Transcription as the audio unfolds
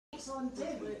lights on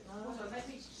dim. Hold on, let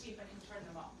me see if I can turn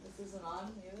them up. This isn't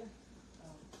on either?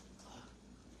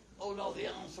 Oh no, the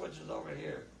on switch is over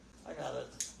here. I got it.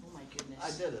 Oh my goodness.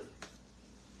 I did it.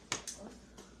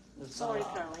 It's Sorry, not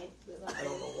on. Caroline. I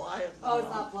don't know why it's Oh, not it's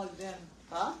on. not plugged in.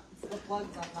 Huh? The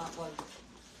plug's not plugged.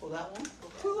 Oh, that one?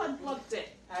 Who unplugged it?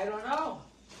 I don't know.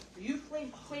 Are you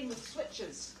playing with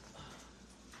switches?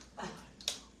 I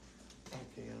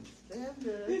can't stand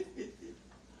it.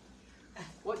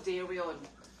 What day are we on?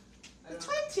 The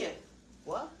 20th.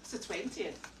 What? It's the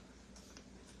 20th.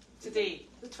 Today,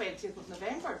 the 20th of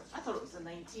November. I thought it was the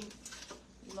 19th.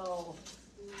 No.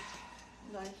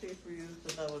 19th for you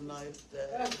to have a nice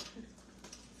day.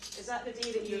 Is that the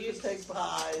day that you You used should take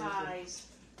pies pies?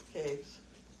 and cakes.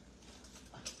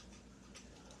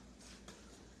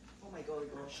 Oh my god,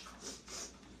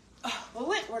 gosh. Well,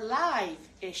 look, we're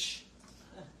live-ish.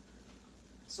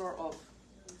 Sort of.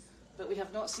 But we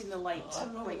have not seen the light I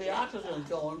don't know where quite the yet. oxygen's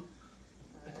going.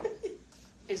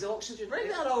 Is oxygen... Bring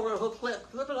that over, hook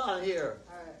clip it on here.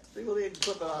 Alright. See what you can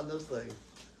clip it on this thing.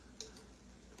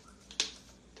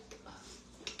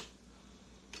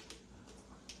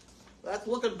 That's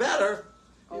looking better.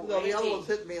 Even though the other Already. one's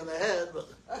hitting me in the head, but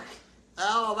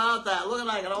how about that? Looking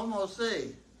like I can almost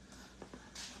see.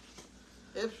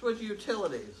 Ipswich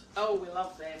Utilities. Oh, we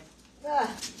love them. Ah,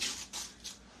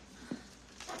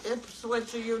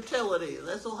 Ipswich Utilities.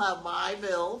 This will have my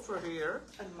bill for here.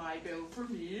 And my bill for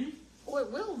me. Oh, it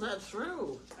will. That's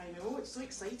true. I know, it's so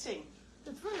exciting.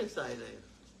 It's very exciting.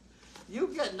 You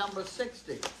get number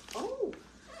 60. Oh,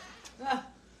 ah.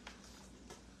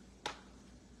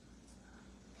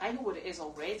 I know what it is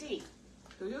already.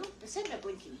 Do you? They sent me a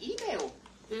blinking email.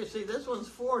 You see, this one's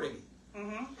 40.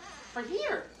 Mm-hmm. For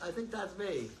here. I think that's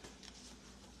me.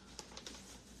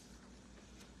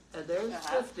 And there's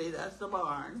Uh-huh. 50. That's the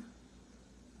barn.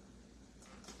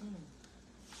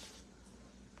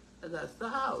 And that's the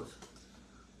house.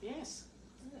 Yes.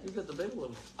 You got the big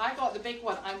one. I got the big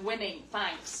one. I'm winning.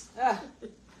 Thanks. Ah.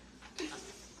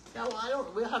 Now I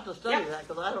don't. We'll have to study Yep. that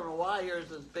because I don't know why yours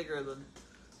is bigger than.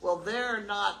 Well, they're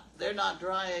not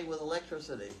drying with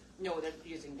electricity. No, they're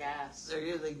using gas. They're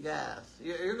using gas.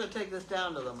 You're going to take this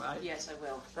down to them, right? Yes, I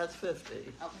will. That's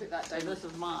 50. I'll put that And down. this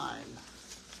is mine.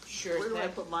 Sure Where do I thing.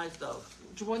 put my stuff?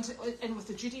 Do you want it in with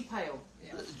the Judy pile?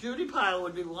 Yeah. The Judy pile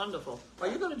would be wonderful. Are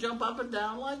you going to jump up and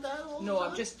down like that all the No,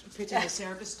 time? I'm just putting the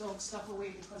service dog stuff away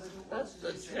because I don't want That's to the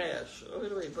lose it. trash. Where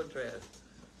do we put trash?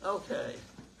 Okay.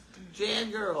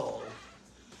 Jan Gerhold.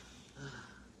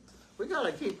 We got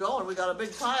to keep going. We got a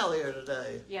big pile here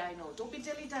today. Yeah, I know. Don't be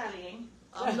dilly-dallying.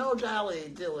 I'm no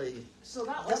dally dilly. So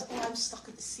that was, oh, I'm stuck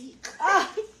in the seat.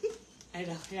 Ah. I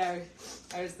know. Yeah,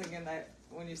 I was thinking that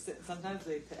when you sit, sometimes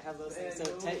they have those things so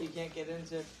tight you can't get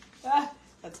into. Ah,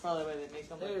 that's probably why they make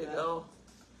them There like you that. go.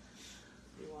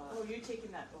 You Oh, want. you're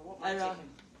taking that. Or what am I I know.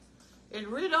 taking?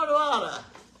 In Reno, Nevada,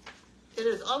 it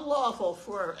is unlawful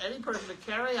for any person to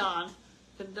carry on,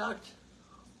 conduct,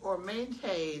 or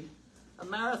maintain a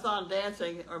marathon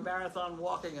dancing or marathon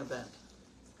walking event.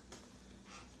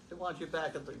 They want you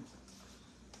back at the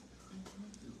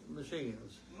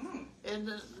machines. Mm.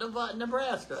 In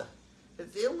Nebraska,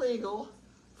 it's illegal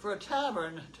for a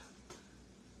tavern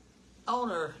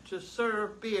owner to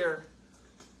serve beer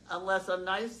unless a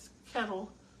nice kettle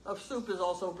of soup is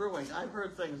also brewing. I've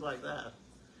heard things like that.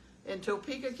 In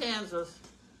Topeka, Kansas,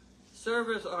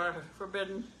 servers are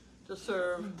forbidden to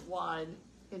serve wine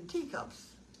in teacups.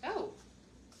 Oh,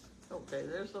 Okay,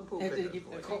 there's some poop They have in to it keep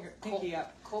for their you. finger, pinky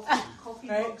up. coffee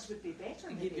Right. mugs would be better.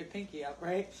 And keep Maybe. your pinky up,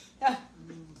 right? Yeah.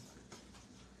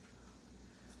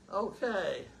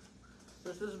 Okay,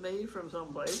 this is me from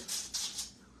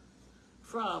someplace.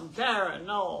 From Karen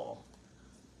Knoll,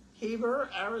 Heber,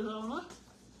 Arizona.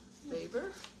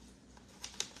 Heber.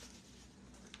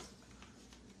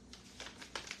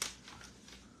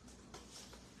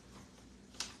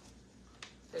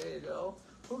 There you go.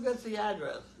 Who gets the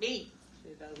address? Me. She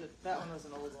does it. That one was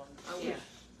an old one. I Yeah. wish-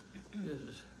 This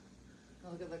is-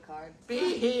 Look at the card.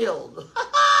 Be healed.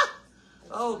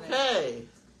 Okay.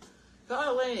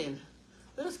 Carlene,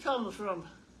 this comes from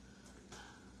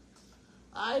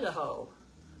Idaho.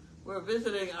 We're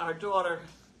visiting our daughter,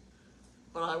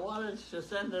 but I wanted to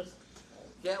send this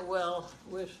get well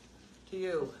wish to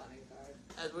you Funny card.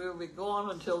 as we will be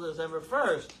gone until December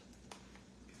 1st.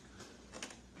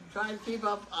 Try and keep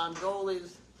up on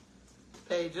Goldy's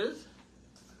pages.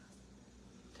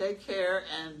 Take care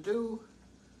and do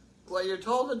what you're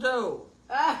told to do.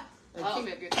 Ah! And That'll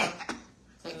keep- be a good one.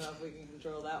 I don't know if we can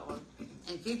control that one.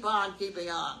 And keep on keeping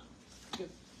on.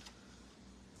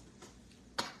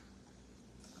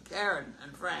 Karen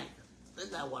and Frank,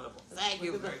 isn't that wonderful? Thank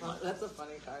you Look at very the much. That's a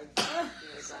funny card.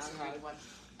 Yes, that's a Groundhog. good one.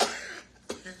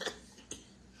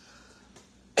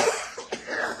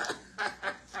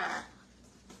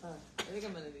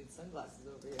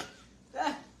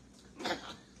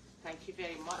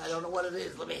 don't know what it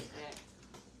is. Let me. Yeah.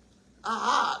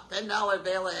 Aha! $10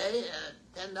 valet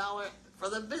and $10 for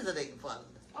the visiting fund.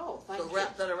 Oh, thank So you.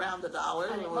 wrap that around the dollar.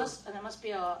 And it must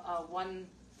be a one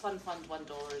fun fund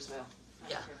 $1 as well.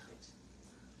 That's Yeah. perfect.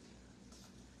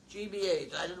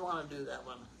 GBH. I didn't want to do that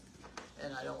one,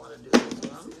 and I don't want to do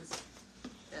this one.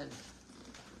 And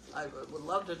I would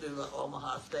love to do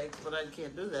Omaha steaks, but I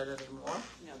can't do that anymore.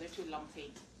 No, they're too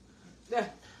lumpy. Yeah.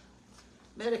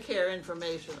 Medicare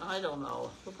information. I don't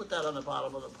know. We'll put that on the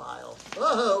bottom of the pile.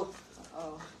 Whoa!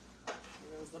 Oh, here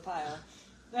goes the pile.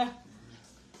 Yeah.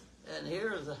 And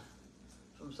here is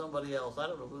from somebody else. I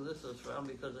don't know who this is from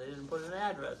because they didn't put an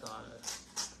address on it.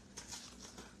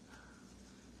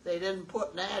 They didn't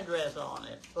put an address on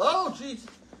it. Oh, jeez.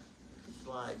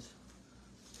 Slides.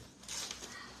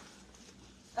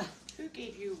 Who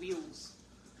gave you wheels?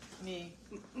 Me.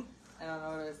 I don't know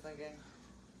what I was thinking.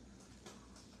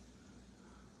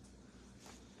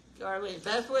 Carlene,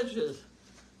 best wishes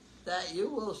that you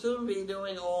will soon be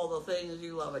doing all the things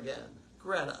you love again.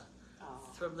 Greta Oh,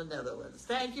 from the Netherlands.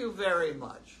 Thank you very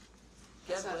much.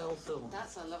 Get well soon.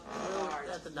 that's a lovely Well, card.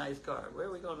 that's a nice card. Where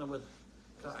are we going with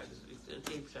cards?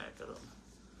 Keep track of them.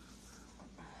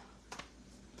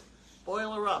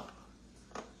 Boiler up.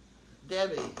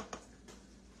 Debbie.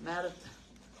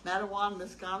 Matawan,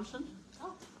 Wisconsin.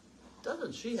 Oh,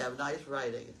 Doesn't she have nice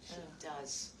writing? she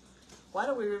does. Why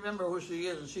don't we remember who she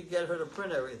is and she get her to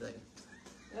print everything?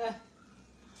 Yeah.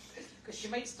 Because she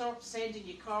might start sending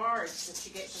you cards if she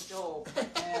gets a job.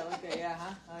 Yeah, look at, yeah,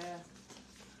 huh? Oh, yeah.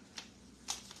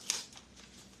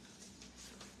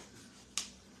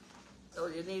 Oh,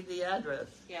 you need the address.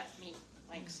 Yeah, me.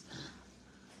 Thanks.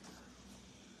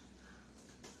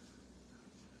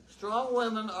 Strong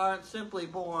women aren't simply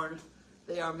born,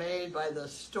 they are made by the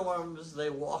storms they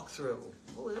walk through.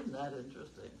 Oh, isn't that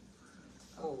interesting?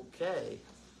 Okay.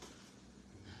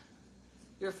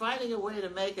 You're finding a way to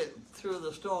make it through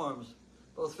the storms,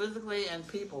 both physically and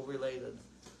people related.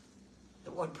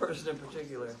 And one person in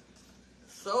particular.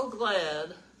 So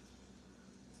glad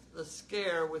the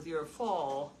scare with your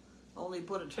fall only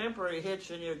put a temporary hitch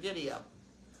in your giddy up.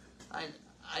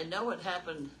 I know it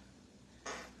happened.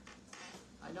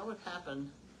 I know it happened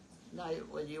night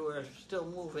when you were still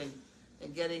moving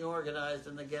and getting organized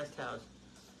in the guest house.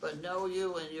 But know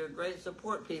you and your great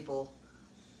support people,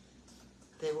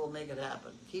 they will make it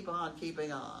happen. Keep on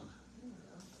keeping on.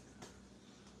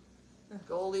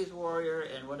 Goldy's Warrior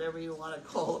and whatever you want to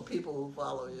call the people who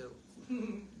follow you.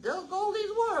 They're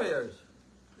Goldy's Warriors.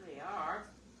 They are.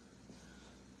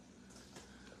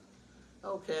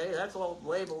 Okay, that's all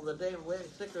labeled. The day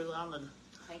stickers on the.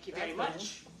 Thank you very That's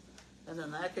much. And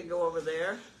then that can go over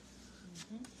there.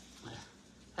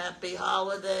 Happy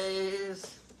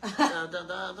holidays. Da, da,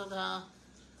 da, da, da.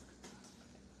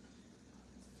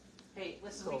 Hey,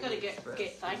 listen, Golden we got to Express.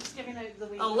 get Thanksgiving out of the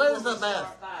way. Elizabeth. before we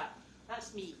start that.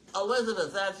 That's me.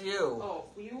 Elizabeth, that's you. Oh,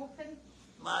 will you open?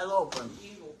 I'll open.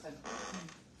 You open.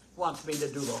 Wants me to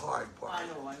do the hard part. I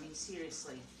know, I mean,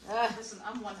 seriously. Ah, Listen,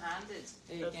 I'm one-handed.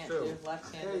 you That's can't true. do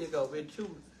left-handed. There you go. Be too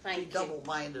Thank be you.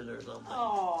 double-minded or something.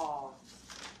 Oh,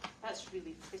 that's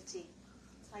really pretty.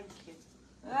 Thank you.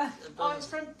 Ah, Oh, it's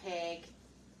from Peg.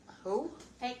 Who?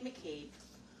 Peg McCabe.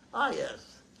 Ah,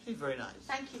 yes. She's very nice.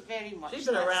 Thank you very much. She's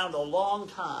been That's- around a long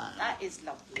time. That is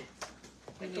lovely.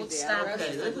 we need Don't the stand address.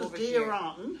 Okay, there. this is Over Dia here.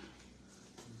 Ronton.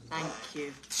 Thank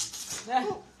you.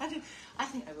 Ah, I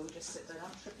think I will just sit down.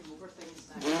 I'm tripping over things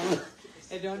now.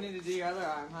 I don't need to do your other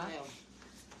arm, huh? Well,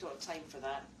 don't have time for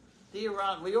that. Dia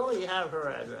Ronton. We already have her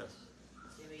address.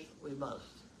 Do we? We must.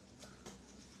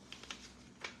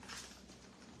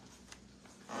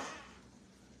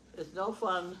 It's no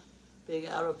fun being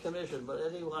out of commission, but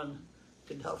anyone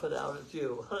can tough it out. It's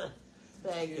you.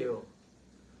 Thank you.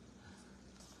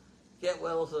 Get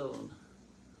well soon.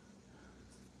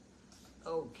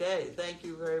 Okay, thank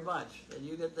you very much. And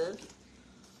you get this?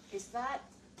 Does that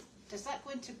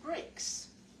go into bricks?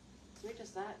 Where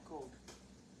does that go?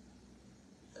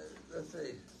 Let's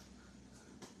see.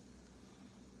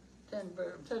 10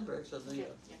 bricks in the Yeah,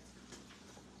 yeah.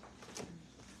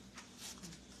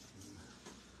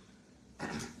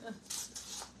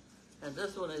 And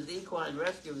this one is Equine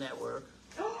Rescue Network.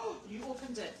 Oh, you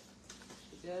opened it.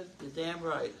 You did. You're damn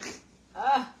right.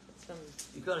 Ah, it's from,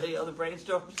 You got any other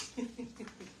brainstorms?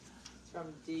 it's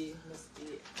from D, Miss D.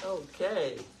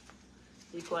 Okay.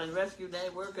 Equine Rescue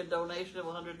Network, a donation of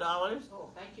 $100 Oh,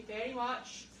 thank you very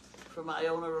much. from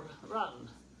Iona Rotten.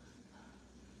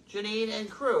 Janine and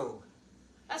crew.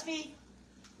 That's me.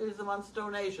 Here's the month's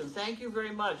donation. Thank you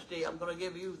very much, Dee. I'm going to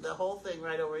give you the whole thing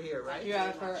right over here, Do right? you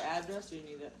have her address or you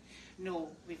need it? No,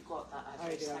 we've got that Oh,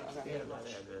 you address. do, Thank you okay. Yeah, very that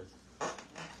much. address.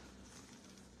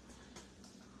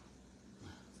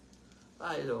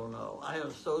 I don't know. I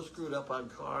am so screwed up on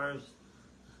cars.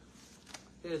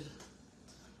 Here's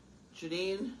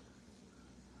Janine.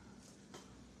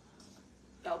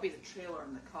 That'll be the trailer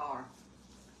in the car.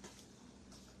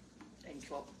 Ink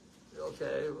up.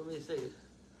 Okay, let me see.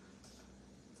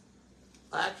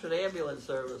 Action ambulance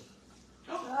service.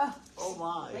 Oh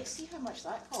my. Let's see how much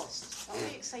that costs. That'll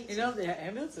be exciting. You know, the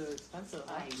ambulances are expensive.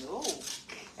 I know.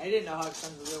 I didn't know how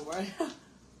expensive they were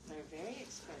They're very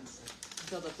expensive.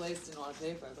 until the place didn't want to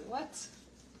pay for it. I was like, what?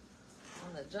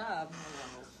 On the job?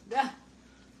 No. Yeah.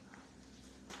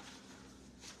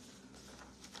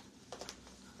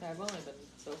 Yeah, I've only been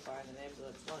so far in an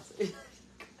ambulance once.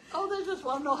 Oh, they just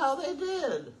want to know how they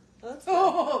did. That's good.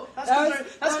 Oh, that's That because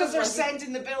was- they're, that was like-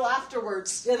 sending the bill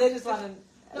afterwards. Yeah, they just want to.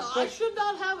 No, I should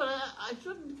not have it. I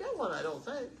shouldn't get one, I don't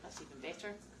think. That's even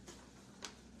better.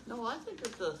 No, I think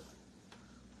it's a...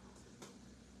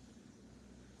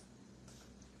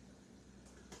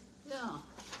 Yeah.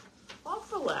 I'll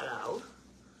fill that out.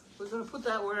 We're going to put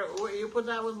that where you put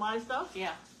that with my stuff?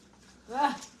 Yeah.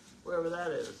 Ah, Wherever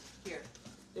that is. Here.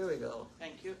 Here we go.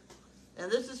 Thank you. And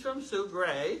this is from Sue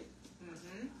Gray.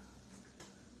 Mm-hmm.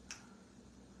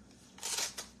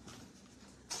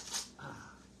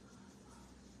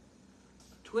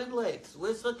 Twin Lakes,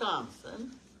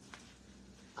 Wisconsin.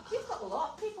 We've got a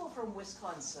lot of people from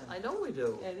Wisconsin. I know we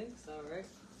do. yeah, I think so, right?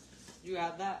 You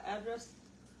have that address?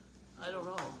 I don't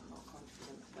know. I'm not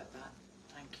confident about that.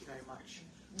 Thank you very much.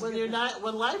 When you're not,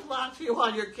 when life locks you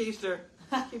on your keister,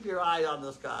 keep your eye on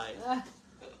the sky. Ah,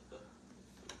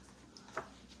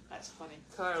 That's funny.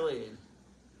 Carlene,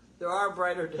 there are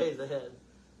brighter days ahead.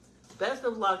 Best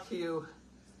of luck to you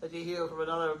as you heal from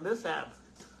another mishap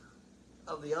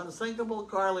of the unsinkable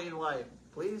Carlene wife.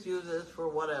 Please use this for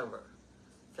whatever.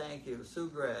 Thank you, Sue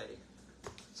Gray.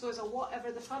 So it's a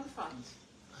whatever the fun fund.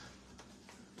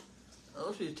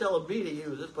 Oh, she's telling me to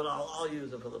use it, but I'll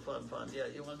use it for the fun fund. Yeah,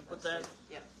 you want to put that?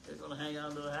 Yep, You're going to hang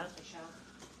on to that? I shall.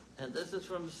 And this is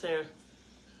from Sarah,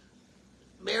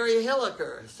 Mary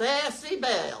Hilliker, Sassy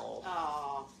Belle.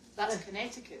 Oh, that's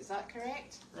Connecticut, is that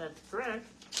correct? That's correct.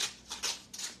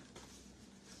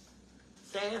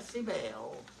 Sassy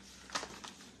Belle.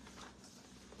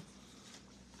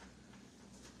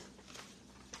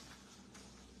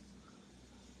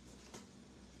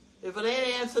 If it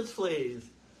ain't ants, it's fleas.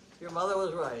 Your mother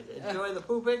was right. Enjoy the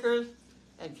poo pickers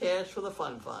and cash for the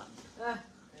fun fund. ah.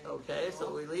 Okay,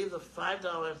 so we leave the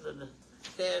 $5 in the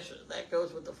cash. That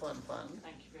goes with the fun fund.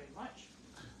 Thank you very much.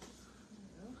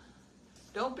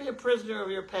 Don't be a prisoner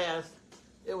of your past.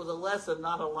 It was a lesson,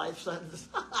 not a life sentence.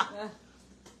 Ah.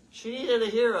 She needed a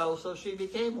hero, so she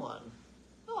became one.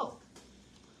 Oh.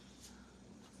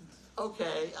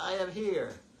 Okay, I am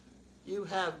here. You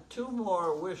have 2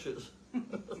 more wishes.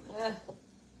 Ah.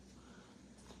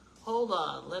 Hold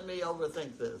on, let me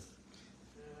overthink this.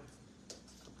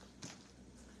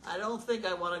 I don't think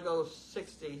I want to go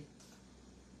 60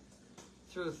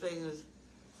 through things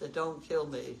that don't kill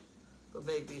me, but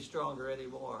make me stronger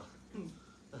anymore.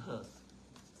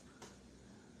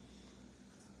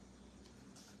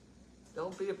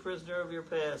 Don't be a prisoner of your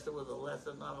past. It was a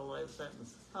lesson, not a life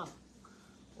sentence. Huh.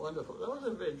 Wonderful. Those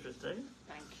are interesting.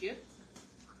 Thank you.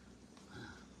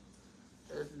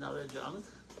 There's another junk.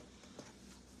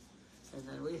 And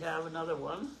then we have another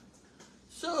one.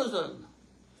 Susan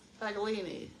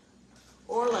Pagalini,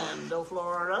 Orlando,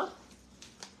 Florida.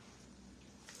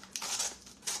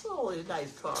 Oh, these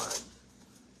nice cards.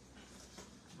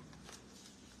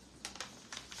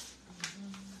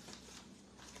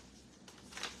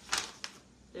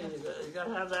 There you go. You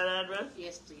gotta have that address?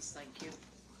 Yes, please, thank you.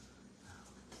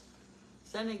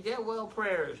 Sending get well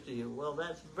prayers to you. Well,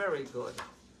 that's very good.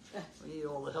 We need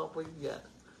all the help we can get.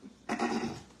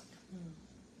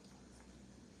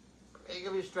 Pray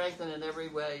give you strengthened in every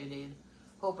way you need,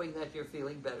 hoping that you're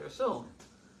feeling better soon.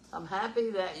 I'm happy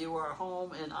that you are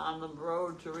home and on the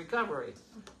road to recovery.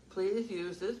 Please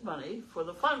use this money for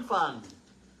the fun fund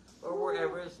or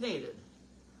wherever it's needed.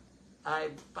 I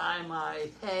buy my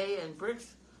hay and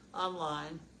bricks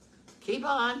online. Keep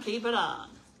on, keep it on.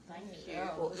 Thank you.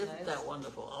 Yeah. Well, that's isn't nice. that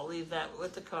wonderful? I'll leave that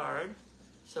with the card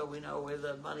so we know where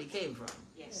the money came from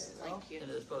Yes, There you thank you.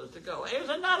 and it's supposed to go. Here's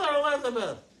another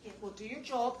Elizabeth. Okay, well, do your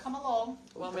job. Come along.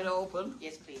 Want me to open?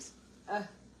 Yes, please. Ah.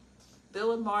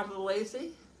 Bill and Martha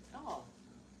Lacey. Oh,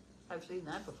 I've seen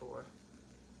that before.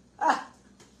 Ah.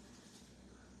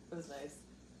 It was nice.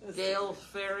 It was Gales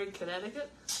Ferry, Connecticut.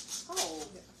 oh,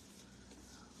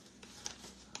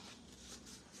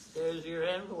 There's your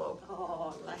envelope.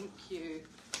 oh, thank you.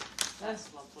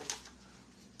 That's lovely.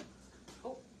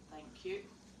 Oh, thank you.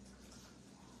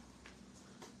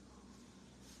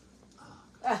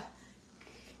 Ah.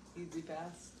 Easy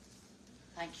pass.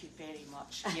 Thank you very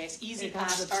much. Yes, easy Here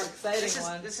comes pass. the exciting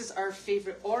one. This is our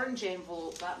favourite orange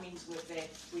envelope. That means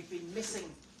we've been missing.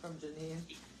 From Janine.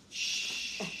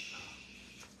 Shh.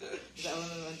 Is that when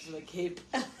we went to the Cape?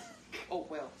 Oh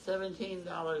well.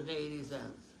 $17.80.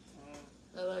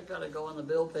 Now I gotta go in the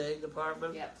bill paying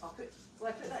department. Yeah, will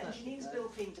I put that in Janine's bill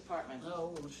paying department?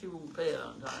 No, she won't pay it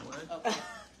on time, right? Okay.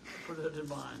 Put it in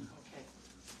mine. Okay.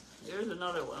 Here's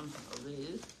another one of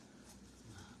these.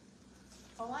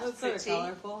 Oh, That's that's sort of pretty.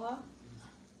 colorful, huh?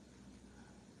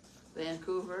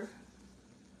 Vancouver,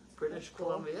 British That's cool.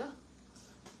 Columbia,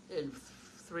 in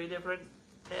 3 different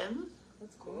pens.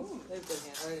 That's cool. Ooh. They have good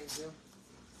handwriting too.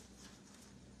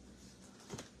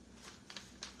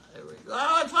 There we go.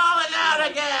 Oh, it's falling out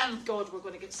again! God, we're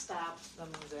going to get stabbed.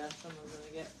 Someone's gonna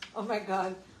get. Oh my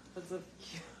god, that's a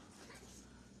cute.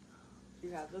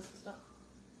 You have this stuff?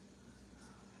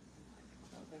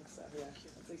 I don't think so. Yeah,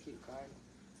 that's a cute card.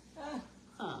 Ah.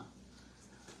 Huh.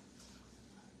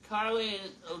 Carly,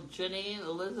 Janine,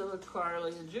 Elizabeth,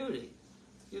 Carly, and Judy.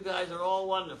 You guys are all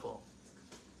wonderful.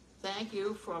 Thank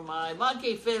you for my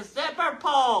monkey fist zipper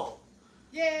pole.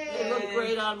 Yay! They look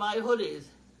great on my hoodies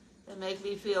and make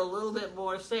me feel a little bit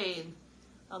more sane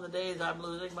on the days I'm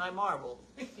losing my marble.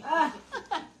 Ah.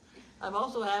 I'm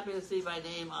also happy to see my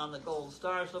name on the Gold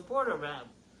Star supporter map.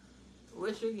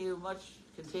 Wishing you much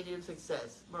continued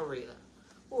success, Marina.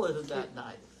 Oh, isn't that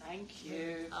nice? Thank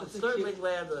you. I'm That's a certainly cute-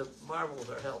 glad the marbles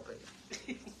are helping.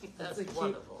 That's a cute,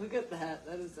 wonderful. Look at that.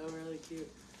 That is so really cute.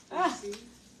 Ah. See?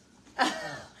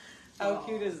 How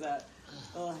cute is that?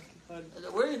 Oh, I can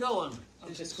put. Where are you going?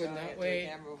 I'm just showing going it that to way. the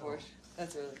camera before.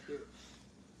 That's really cute.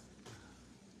 You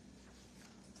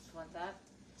want that?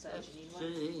 Is that a That's Janine one?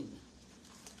 Janine.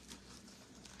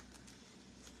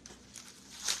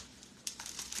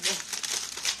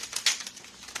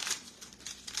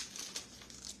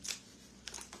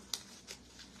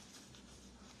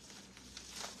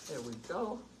 There we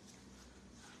go.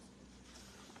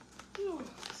 Ooh,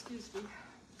 excuse me.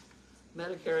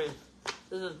 Medicare,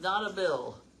 this is not a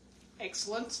bill,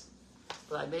 Excellent.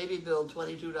 but I may be billed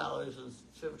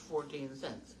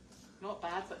 $22.14. Not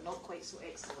bad, but not quite so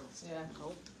excellent. Yeah.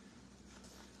 Nope.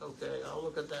 Okay, I'll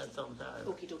look at that sometime.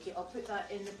 Okie dokie. I'll put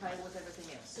that in the pile with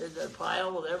everything else. In the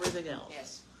pile with everything else.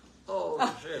 Yes. Oh,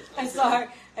 shit.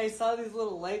 I saw these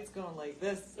little lights going like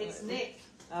this. It's Nick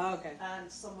Oh, okay. and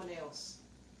someone else.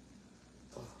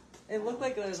 It looked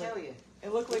like there was Tell like, you.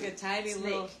 it looked like a tiny It's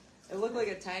little. Nick. It looked like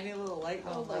a tiny little light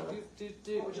going Oh, like no. do.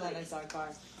 What would you And then I like? saw a car.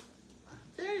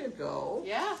 There you go.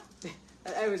 Yeah.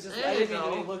 I was just. There I you didn't mean to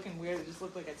go. be looking weird. It just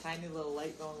looked like a tiny little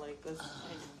light going like this.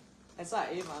 I saw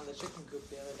Ava on the chicken coop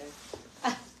the other day.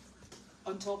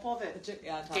 On top of it.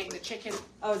 Yeah, on top Getting of the it. chicken.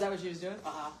 Oh, is that what she was doing?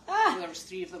 Uh-huh. Ah! There was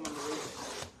 3 of them on the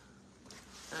roof.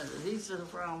 And these are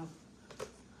from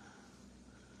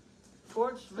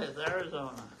Fort Smith,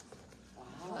 Arizona.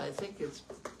 Wow. I think it's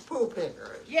poo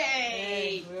pickers.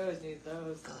 Yay! We always need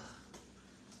those.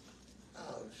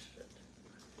 Oh, shit.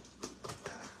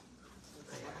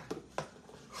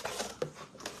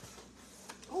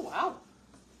 Oh, wow.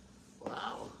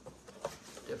 Wow.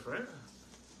 Different.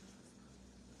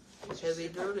 Heavy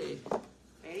duty.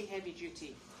 Very heavy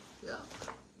duty. Yeah.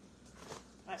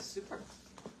 That's super.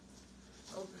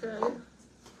 Okay.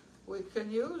 We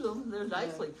can use them. They're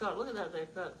nicely cut. Look at that, they're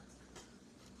cut.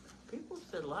 People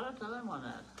spend a lot of time on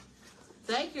that.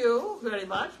 Thank you very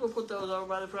much. We'll put those over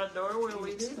by the front door where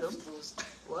we need them.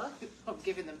 What? I'm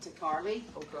giving them to Carly.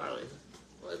 Oh, Carly.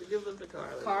 Well, give them to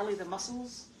Carly. Carly the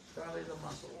muscles. Carly the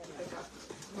muscle.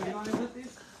 Where do you want to put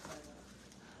these?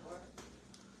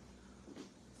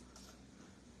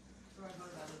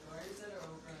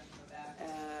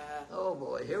 Oh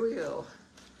boy, here we go.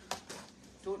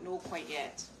 Don't know quite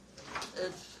yet.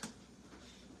 It's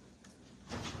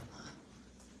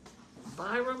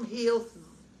Byram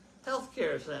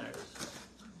Healthcare Centers.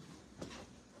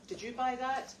 Did you buy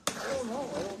that? Oh no,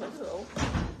 I don't think so.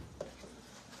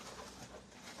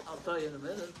 I'll tell you in a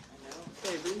minute. I know.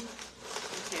 Maybe.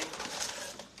 Okay.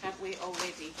 Can't wait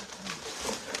already.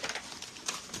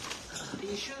 Are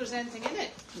you sure there's anything in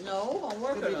it? No, I'm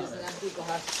working Could be on just an it. empty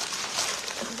glass.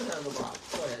 Put it out of the box.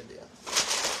 Go ahead, dear.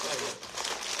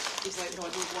 He's like, no, I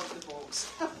don't want the box.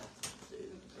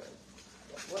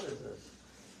 What is this?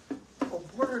 Oh,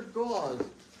 bordered gauze.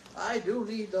 I do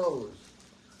need those.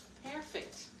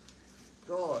 Perfect.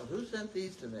 Gauze. Who sent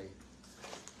these to me?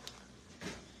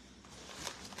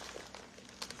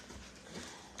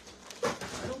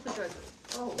 I don't think I.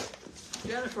 Oh,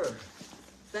 Jennifer.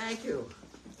 Thank you.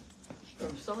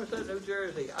 From Somerset, New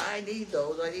Jersey. I need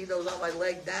those. I need those on my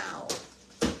leg now.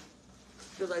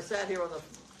 Because I sat here on the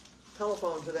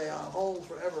telephone today on hold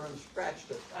forever and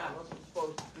scratched it. I wasn't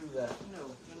supposed to do do that. No,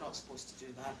 you're not supposed to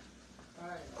do that. All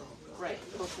right. Right,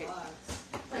 okay.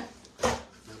 Relax.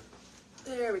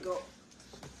 There we go.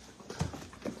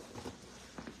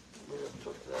 We just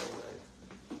took that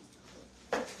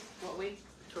away. What way?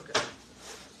 Took it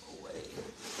away.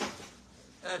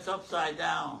 That's upside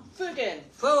down. Fugen.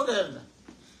 Fugen!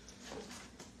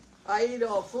 I eat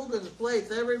off Fugen's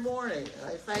plates every morning.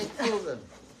 I thank Fugen.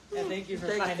 Yeah, thank you for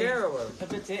Take finding care of us. the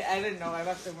potato. I didn't know. I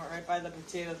must have went right by the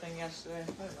potato thing yesterday. I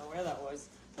don't know where that was.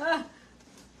 Ah.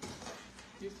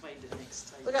 You find it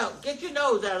next time. Look out, get your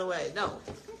nose out of the way. No.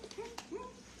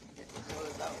 Get the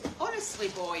nose out. Honestly,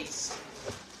 boys.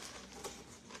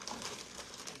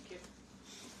 Thank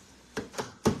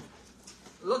you.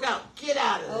 Look out, get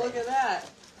out of Oh, there. look at that.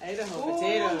 Idaho Oh,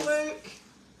 potatoes. look.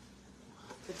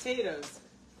 Potatoes.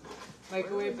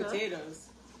 Microwave Where is that? potatoes.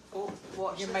 Oh,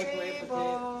 watch You the can microwave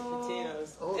table.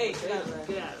 potatoes. Oh, Hey, potatoes. get out of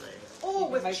Get there. out of there. Oh, You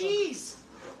with can microwave- cheese.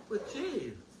 With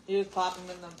cheese. You just pop them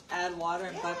in the, add water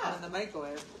and pop them Yeah. in the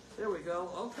microwave. There we go.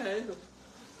 Okay.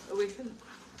 We can.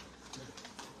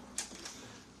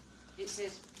 It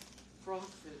says from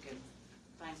Fugen.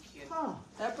 Thank you. Huh.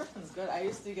 That bricken's good. I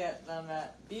used to get them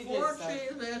at BJ's. 4 so-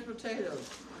 cheese, mashed potatoes.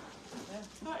 Yeah.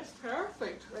 That's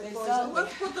perfect. They Boys, sell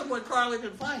let's them. put them where Carly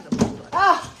can find them.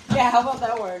 Ah! Yeah, how about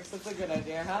that works? That's a good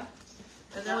idea, huh?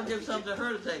 And then we'll give some to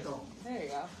her to take home. There you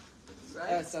go. That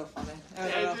Right? was so funny.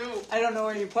 Yeah, I do. I don't know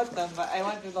where you put them, but I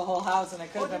went through the whole house and I Oh,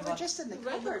 couldn't they have were them. just in the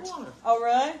Right in the cupboard. corner. Oh,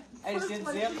 really? I just First didn't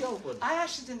one see them. she opened. I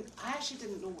actually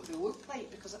didn't know what they looked like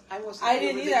because I wasn't. I there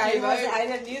didn't when either. they came out. I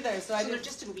didn't either. So I So they're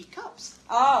just. just in wee cups.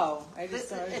 Oh, I But just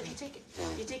started. if you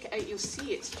take it out, you'll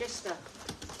see it's just a.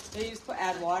 They just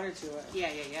add water to it. Yeah.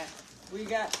 We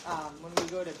got when we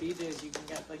go to BJ's, you can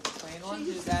get like the plain ones.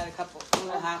 You Jeez. just add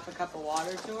half a cup of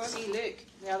water to it. See, look,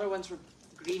 the other ones were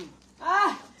green.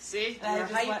 Ah! See, And I They're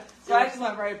just hide- went, so they're I just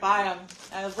went right by them.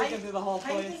 I was looking hide- through the whole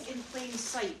hiding place. in plain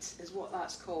sight is what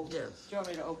that's called. Yes. Do you want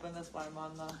me to open this while I'm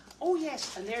on the Oh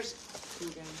yes, and there's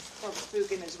vegan? for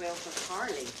Fugen as well for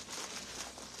Carly.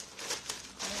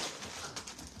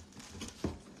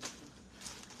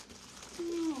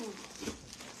 Ooh.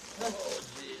 Oh,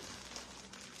 jeez.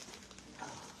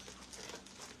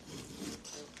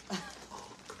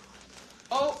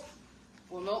 Oh,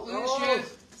 we'll not lose Oh. you.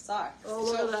 Sorry. Oh,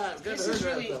 look So, at that. Good This to is hear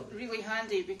really, that. really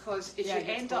handy because if Yeah, you it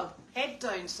gets end up head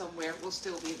down somewhere, we'll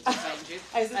still be able to find you.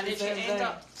 I said And the if you same end thing.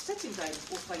 up sitting down,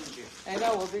 we'll find you. I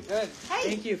know, we'll be good. Hey,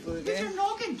 Thank you, Who's Fugan. your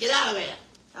noggin? Get out of there.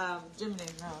 Jimmy,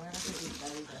 no, we're not going to eat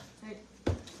that either. Hey,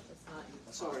 it's not you.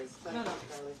 Sorry. No, no,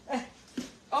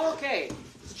 Carly. Okay.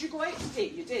 Did you go out today?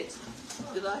 You did.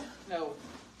 Did I? No,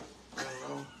 I don't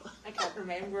know. I can't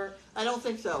remember. I don't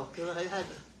think so, because I had,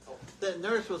 the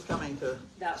nurse was coming to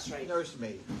That's right. nurse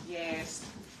me. Yes.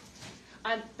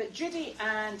 But Judy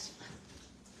and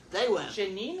They went.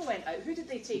 Janine went out. Who did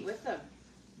they take with them?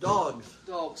 Dogs.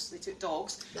 Dogs. They took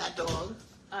dogs. That dog.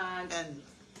 And And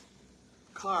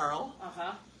Carl,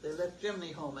 uh-huh. they left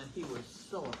Jimmy home, and he was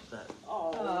so upset.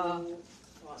 Oh.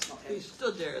 Well, that's not He him.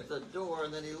 stood there at the door,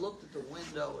 and then he looked at the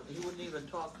window, and he wouldn't even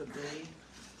talk to me.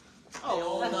 They Oh.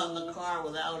 all got in the car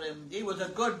without him. He was a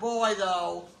good boy,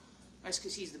 though. That's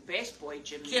because he's the best boy,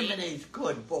 Jimmy. Jiminy's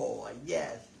good boy,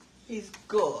 yes. He's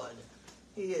good.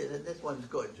 He is, and this one's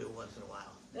good, too, once in a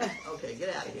while. Okay,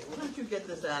 get out of here. Why don't you get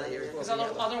this out of here? Because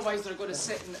otherwise they're going to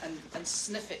sit and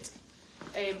sniff it.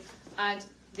 And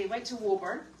they went to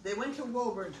Woburn. They went to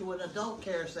Woburn to an adult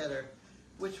care center,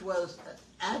 which was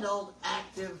adult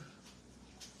active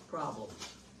problems.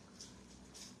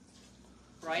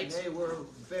 Right. And they were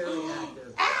very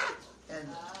active. And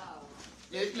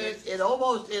Look, look.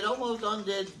 it almost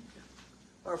undid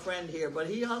our friend here, but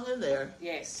he hung in there.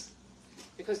 Yes.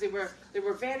 Because they were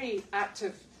very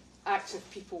active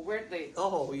people, weren't they?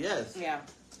 Oh, yes. Yeah.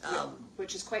 Um,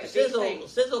 Which is quite a big thing.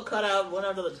 Sizzle cut out and went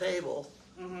under the table.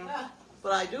 Hmm.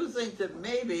 But I do think that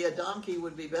maybe a donkey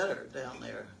would be better down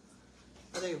there.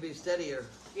 I think it'd be steadier.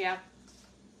 Yeah.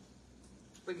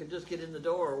 We could just get in the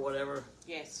door or whatever.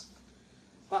 Yes.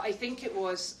 But I think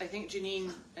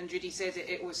Janine and Judy said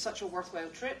it was such a worthwhile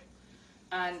trip,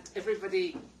 and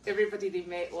everybody they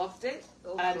met loved it,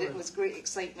 Oh, and good. it was great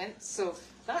excitement. So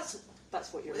that's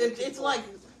what you're. It's looking for. like,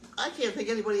 I can't think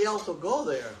anybody else will go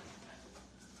there.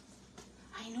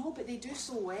 I know, but they do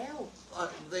so well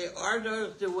Our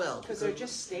nerves do well. because they're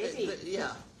just steady.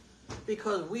 Yeah,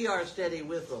 because we are steady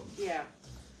with them. Yeah,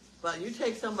 But you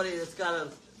take somebody that's got a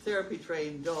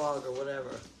therapy-trained dog or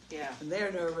whatever, yeah, and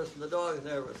they're nervous and the dog's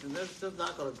nervous, and they're just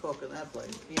not going to cook in that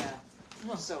place. yeah.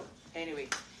 So anyway,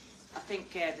 I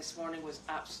think this morning was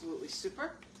absolutely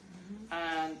super,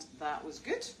 and that was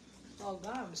good. All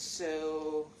done.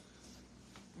 So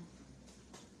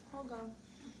All done.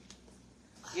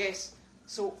 Yes.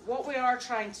 So what we are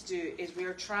trying to do is we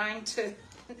are trying to,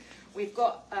 we've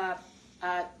got,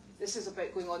 this is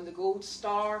about going on the gold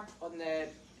star, on the,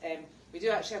 we do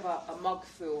actually have a mug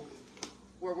full.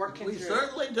 We're working through it. We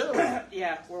certainly do.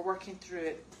 Yeah, we're working through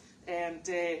it. And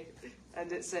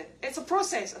it's a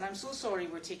process, and I'm so sorry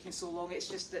we're taking so long. It's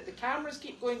just that the cameras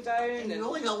keep going down. And you've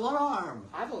only got one arm.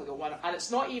 I've only got one, and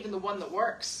it's not even the one that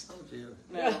works. Oh dear.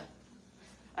 No.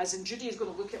 As in, Judy is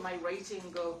going to look at my writing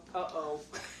and go, uh-oh.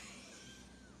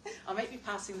 I might be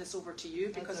passing this over to you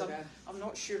because okay. I'm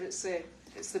not sure it's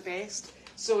the best.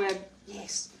 So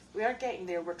yes, we are getting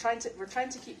there. We're trying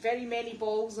to keep very many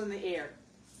balls in the air,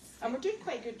 and we're doing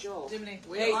quite a good job. Jiminy.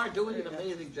 We are doing an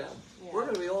amazing job. Yeah. We're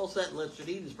going to be all set unless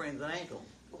Janine sprains an ankle.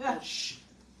 Oh, shh,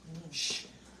 shh.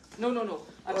 No.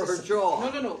 Or her jaw.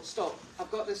 No. Stop.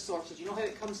 I've got this sorted. You know how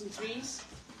it comes in threes?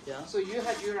 Yeah. So you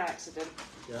had your accident,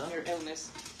 Yeah. your illness.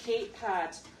 Kate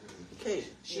had.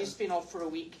 Kate. She's been off for a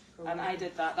week, and I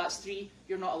did that. That's 3.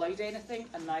 You're not allowed anything,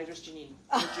 and neither's Janine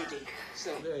or Judy.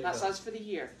 So There you that's go. us for the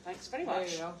year. Thanks very There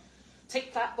much. you go.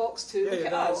 Tick that box too. There Look you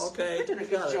at go. us. Okay, We're doing a we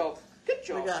good got it. job. Good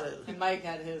job. We got it. And Mike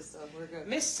had his, so we're good.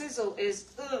 Miss Sizzle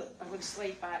is, I'm going to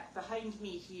slide back behind me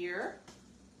here.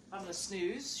 I'm going to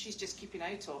snooze. She's just keeping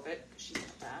out of it because she's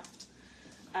daft.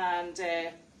 And,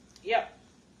 yep.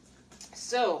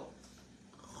 So,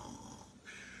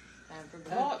 Time for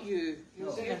bed. not you.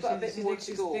 No. You've got a bit more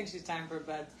to go. I think she's time for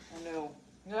bed. I know.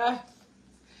 Ah.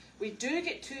 We do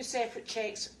get 2 separate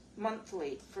checks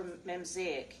monthly from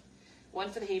Memsaic. One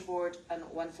for the hay board and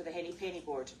one for the henny penny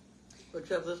board.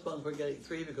 Except this month we're getting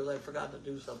 3 because I forgot to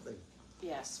do something.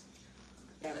 Yes.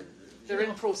 They're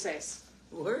in process.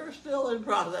 We're still in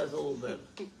process a little bit.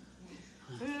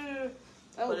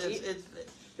 Oh, But gee.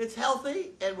 it's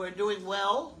healthy and we're doing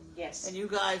well. Yes. And you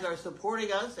guys are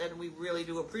supporting us and we really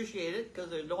do appreciate it because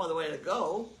there's no other way to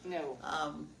go. No.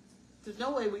 There's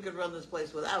no way we could run this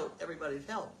place without everybody's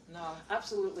help. No.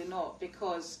 Absolutely not,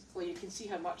 because, well, you can see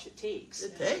how much it takes.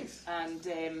 It takes.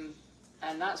 And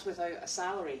that's without a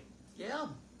salary. Yeah.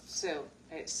 So,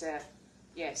 it's,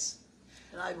 yes.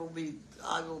 And I will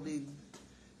be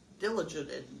diligent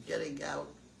in getting out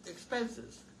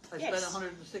expenses. I Yes. spent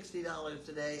 $160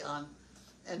 today on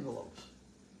envelopes.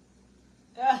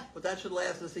 Ah. But that should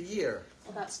last us a year.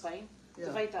 Well, that's fine. Yeah.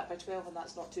 Divide that by 12 and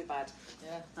that's not too bad.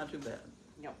 Yeah. Not too bad.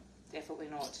 No, definitely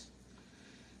not.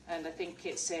 And I think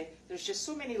it's, there's just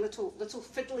so many little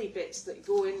fiddly bits that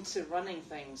go into running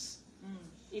things.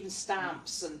 Even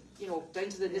stamps and, down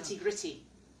to the nitty-gritty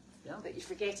Yeah. that you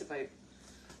forget about.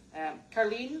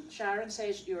 Carlene, Sharon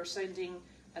says you're sounding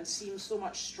and seem so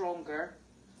much stronger.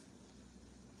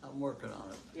 I'm working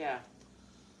on it. Yeah.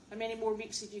 How many more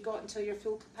weeks have you got until your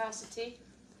full capacity?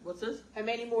 What's this? How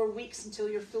many more weeks until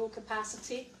your full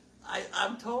capacity?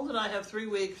 I'm told that I have 3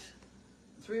 weeks.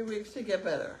 3 weeks to get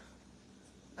better.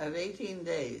 I have 18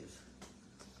 days.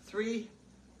 3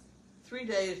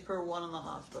 days per one in the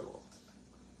hospital.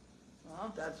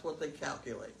 Oh, That's what they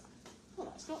calculate. well,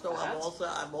 that's not So bad.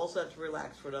 I'm all set to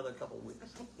relax for another couple of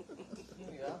weeks.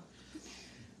 There you go.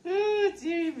 Oh,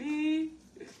 dear me.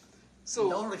 So,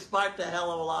 Don't expect a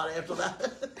hell of a lot after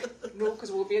that. no,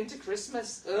 because we'll be into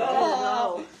Christmas. Oh,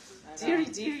 Oh, I know. dearie,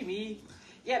 dearie me.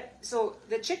 Yep, so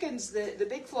the chickens, the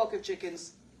big flock of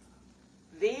chickens,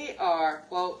 they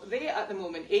at the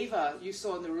moment, Ava, you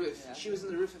saw on the roof, Yeah. she was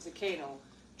on the roof of the kennel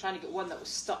trying to get one that was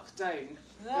stuck down.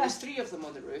 There Ah. was 3 of them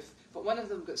on the roof, but one of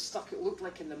them got stuck, it looked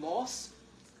like in the moss.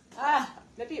 Ah.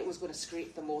 Maybe it was going to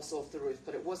scrape the moss off the roof,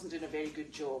 but it wasn't doing a very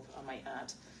good job, I might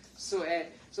add. So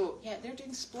yeah, they're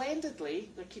doing splendidly.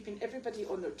 They're keeping everybody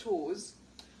on their toes,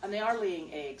 and they are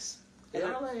laying eggs. They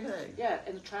are laying eggs. Yeah,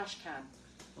 in the trash can.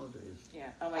 Oh, geez.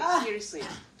 Yeah, I'm like, seriously,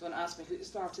 don't ask me who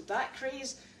started that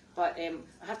craze, but I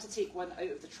have to take one out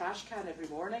of the trash can every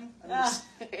morning, and there's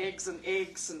eggs and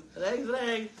eggs, and An egg's an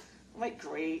egg. I'm like,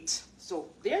 great. So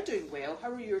they're doing well.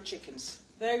 How are your chickens?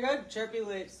 They're good. Chirpy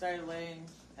started laying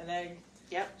an egg.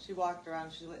 Yep. She walked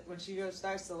around. When she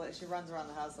starts to lay, she runs around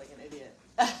the house like an idiot.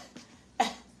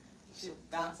 She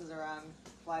bounces around,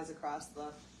 flies across the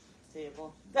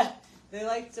table. They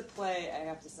like to play. I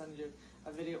have to send you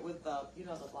a video with the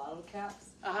bottle caps.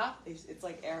 Uh-huh. It's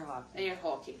like air hockey. Air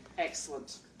hockey.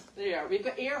 Excellent. There you are. We've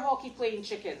got air hockey playing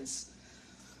chickens.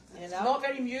 You It's know? not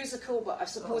very musical, but I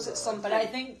suppose Oh, it's no. something. But I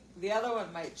think the other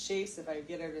one might chase if I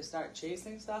get her to start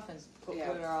chasing stuff and put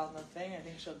Yeah. her on the thing. I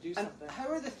think she'll do And something. how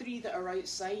are the 3 that are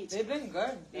outside? They've been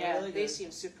good. They're Yeah, really they good.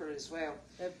 seem super as well.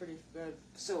 They're pretty good.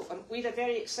 So we had a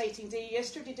very exciting day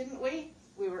yesterday, didn't we?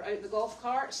 We were out in the golf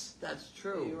carts. That's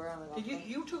true. You were on the golf Did cart?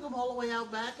 you took them all the way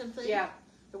out back and things? Yeah,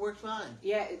 It works fine.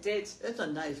 yeah, it did. It's a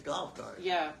nice golf cart.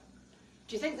 Yeah.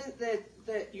 Do you think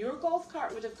that your golf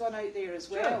cart would have gone out there as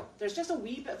well? Sure. There's just a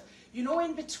wee bit of,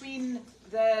 in between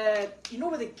where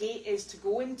the gate is to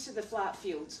go into the flat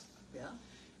field. Yeah.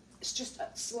 It's just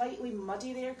slightly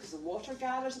muddy there because the water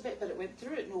gathers a bit, but it went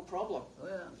through it no problem. Oh,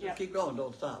 yeah. Just Yeah. keep going,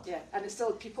 don't stop. Yeah, and it still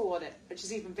had people on it, which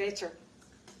is even better.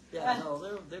 Yeah, no,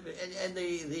 and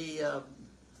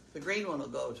the green one will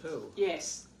go too.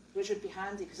 Yes, which would be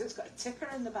handy because it's got a ticker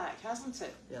in the back, hasn't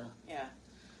it? Yeah. Yeah.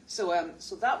 So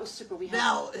that was super. We had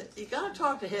Now, you got to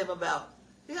talk to him about,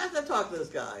 you have to talk to this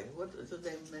guy. What is his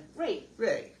name? Ray.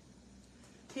 Ray.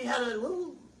 He had a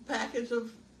little package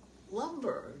of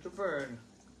lumber to burn,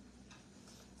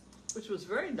 which was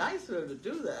very nice of him to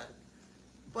do that.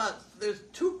 But there's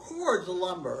 2 cords of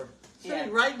lumber sitting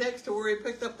Yeah. right next to where he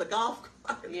picked up the golf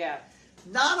cart. Yeah.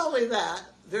 Not only that,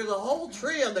 there's a whole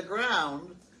tree on the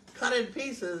ground, cut in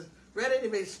pieces, ready to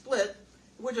be split,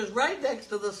 which is right next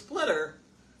to the splitter,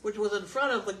 which was in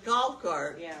front of the golf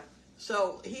cart. Yeah.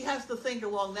 So he has to think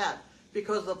along that,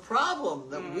 because the problem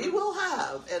that we will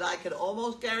have, and I can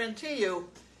almost guarantee you,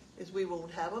 is we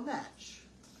won't have a match.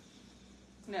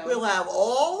 No. We'll have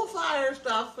all the fire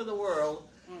stuff in the world,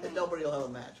 and nobody will have a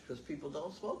match, because people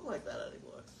don't smoke like that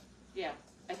anymore. Yeah.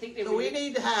 I think they So we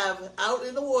need to have, out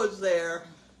in the woods there,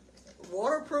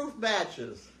 waterproof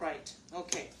matches. Right.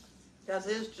 Okay. That's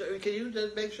his, can you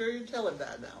just make sure you tell him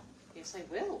that now? Yes, I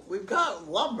will. We've got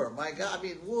lumber, my God, I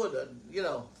mean wood and,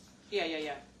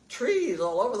 Yeah. trees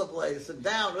all over the place and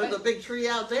down. There's a big tree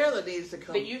out there that needs to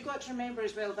come. But you've got to remember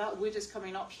as well that wood is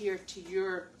coming up here to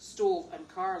your stove and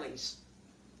Carly's.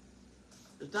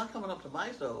 It's not coming up to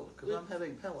my stove because I'm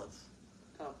having pellets.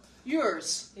 Oh.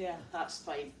 Yours. Yeah. That's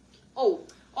fine.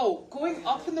 Going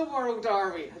up in the world,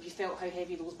 are we? Have you felt how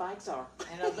heavy those bags are?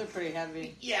 I know they're pretty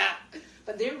heavy. Yeah.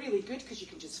 But they're really good because you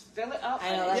can just fill it up.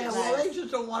 I know, and Yeah, that's well, nice. they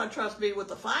just don't want to trust me with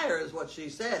the fire, is what she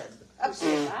said. Who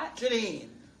said that? Janine.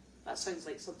 That sounds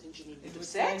like something Janine would have would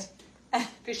said. say.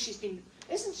 Because she's been,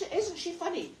 isn't she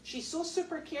funny? She's so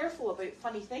super careful about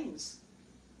funny things.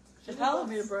 She didn't want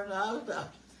me to burn the house down.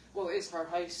 Well, it is her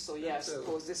house, so yeah, I That's true.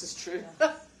 suppose this is true.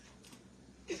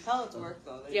 Pellets work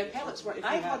though. They Yeah, do. pellets work. If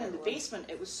I you had have one in it the work. basement.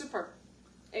 It was super.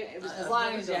 It was As As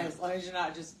long as you're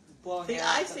not just blowing See, air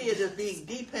I out see it as being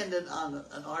dependent on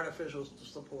an artificial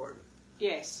support.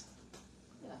 Yes.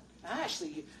 Yeah. I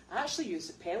actually use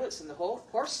the pellets in the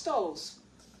horse stalls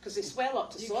because they swell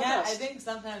up to You sawdust. can. I think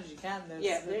sometimes you can. There's,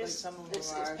 Yeah, like there's some of them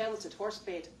it's are. pelleted horse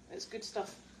bed. It's good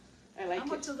stuff. I like How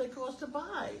much it. do they cost to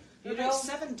buy? They're You about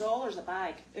know- $7 a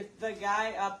bag. If the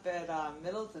guy up at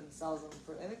Middleton sells them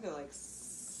for, I think they're like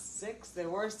 6. They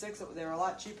were 6. They were a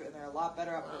lot cheaper and they're a lot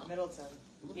better up Wow. at Middleton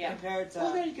Yeah. compared to.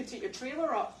 Well, there you can take your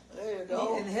trailer up. There you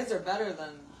go. And his are better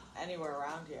than anywhere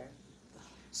around here.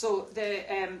 So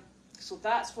so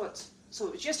that's what. So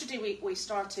it was yesterday we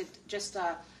started just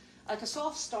like a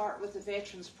soft start with the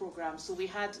veterans program. So we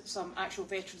had some actual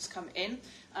veterans come in,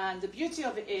 and the beauty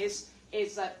of it is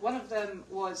that one of them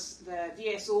was the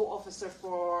VSO officer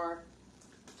for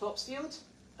Topsfield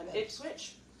and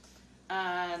Ipswich,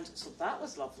 and so that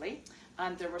was lovely.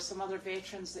 And there were some other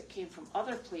veterans that came from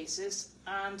other places,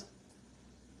 and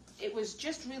it was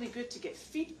just really good to get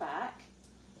feedback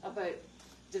about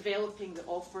developing the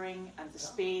offering and the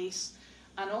space,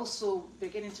 and also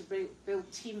beginning to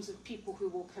build teams of people who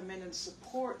will come in and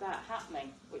support that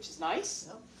happening, which is nice.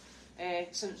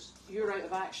 Since you're out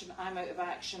of action, I'm out of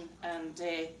action, and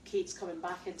Kate's coming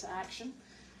back into action.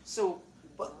 So,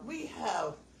 But we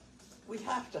have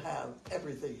to have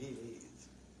everything he needs.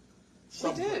 We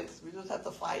do. Someplace. We just have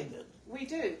to find it. we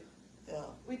do. Yeah.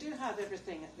 We do have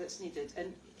everything that's needed,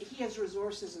 and he has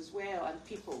resources as well and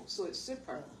people, so it's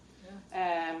super.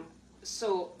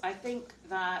 So I think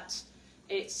that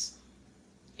it's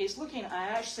looking. I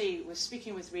actually was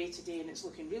speaking with Ray today, and it's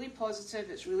looking really positive.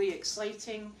 It's really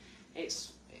exciting. It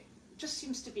just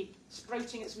seems to be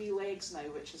sprouting its wee legs now,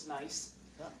 which is nice.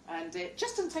 Yeah. And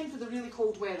just in time for the really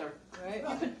cold weather. Right?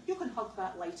 You can hug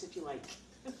that light if you like.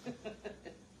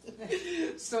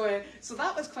 So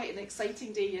that was quite an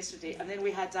exciting day yesterday, and then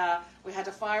we had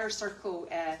a fire circle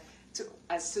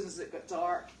as soon as it got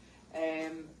dark.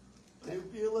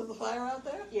 You lit the fire out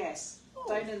there? Yes, Oh.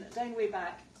 down way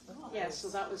back. Oh, Yeah, nice. so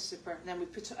that was super. And then we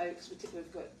put it out because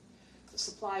we've got a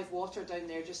supply of water down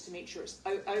there just to make sure it's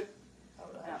out. All right.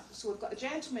 So we've got a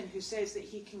gentleman who says that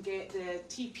he can get the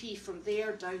TP from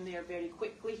there down there very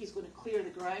quickly. He's going to clear the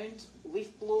ground,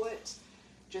 leaf blow it,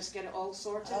 just get it all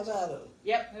sorted. How about it?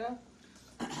 Yep.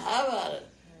 Yeah. How about it?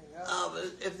 There you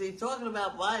go. If he's talking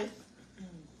about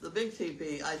the big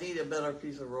TP, I need a better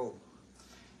piece of rope.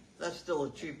 That's still a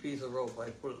cheap piece of rope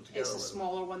I put it together It's a with.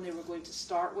 smaller one they were going to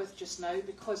start with just now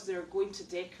because they're going to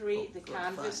decorate Oh, the good,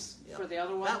 canvas fine. Yeah. for the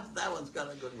other one. That one's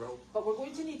got a good rope. But we're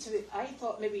going to need to, I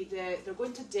thought maybe they're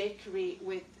going to decorate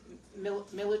with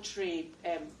military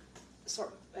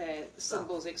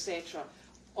symbols, etc.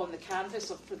 on the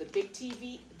canvas for the big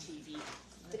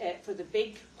for the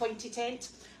big pointy tent.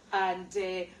 And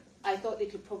I thought they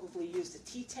could probably use the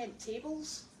tea-tent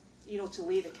tables, you know, to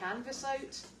lay the canvas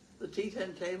out. The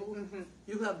T10 table? Mhm.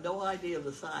 You have no idea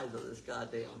the size of this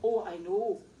goddamn. Oh, I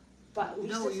know. But at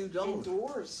least No, it's you don't.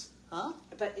 indoors. Huh?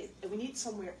 But we need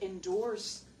somewhere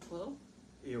indoors. Well,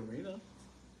 the arena.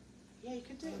 Yeah, you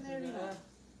could do it in the arena.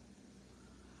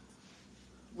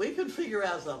 We could figure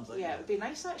out something. Yeah, it would be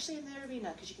nice actually in the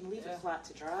arena because you can leave it flat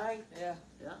to dry. Yeah.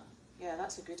 Yeah. Yeah,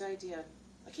 that's a good idea.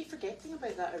 I keep forgetting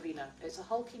about that arena. It's a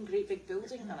hulking great big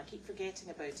building and I keep forgetting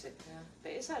about it. Yeah.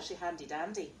 But it's actually handy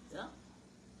dandy. Yeah.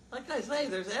 Like I say,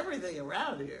 there's everything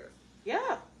around here.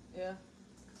 Yeah. Yeah.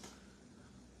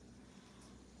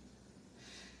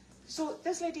 So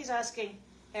this lady's asking,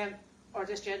 or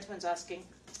this gentleman's asking,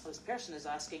 or this person is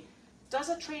asking, does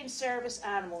a trained service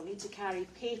animal need to carry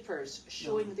papers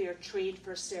showing No. they are trained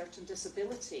for a certain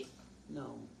disability?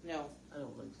 No, No. I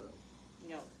don't think so.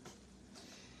 No.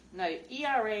 Now,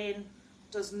 ERN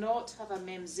does not have a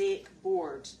mosaic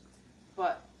board,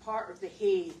 but part of the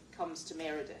hay comes to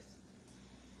Meredith.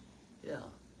 Yeah.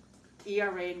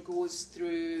 ERN goes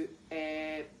through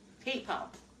PayPal,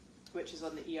 which is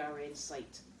on the ERN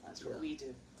site. That's what Yeah. we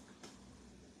do.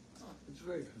 It's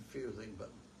very confusing, but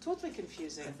Totally I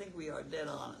confusing. think we are dead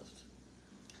honest.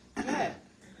 Yeah.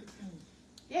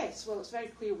 Yes, well, it's very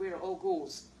clear where it all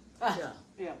goes. Yeah.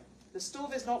 Yeah. The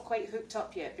stove is not quite hooked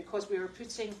up yet because we were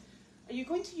putting... Are you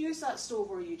going to use that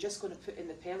stove or are you just going to put in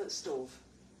the pellet stove?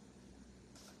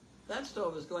 That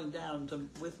stove is going down to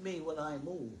with me when I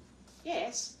move.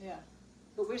 Yes, Yeah.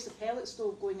 but where's the pellet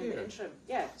stove going in the Here. interim?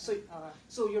 Yeah,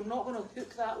 so you're not going to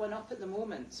hook that one up at the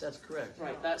moment. That's correct.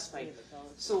 Right, that's fine.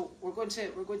 So we're going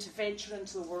to venture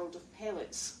into the world of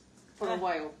pellets for a Ah.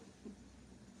 while.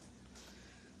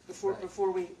 Right.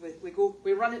 Before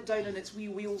we run it down on its wee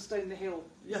wheels down the hill.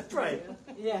 Yeah, right.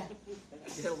 Yeah.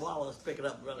 You hear Wallace pick it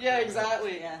up and run it Yeah, down.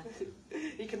 exactly. Yeah.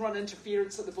 He can run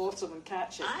interference at the bottom and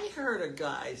catch it. I heard a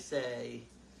guy say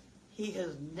he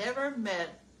has never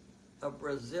met a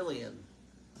Brazilian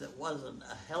that wasn't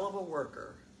a hell of a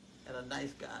worker and a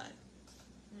nice guy.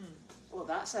 Well,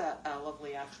 that's a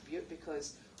lovely attribute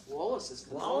because Wallace is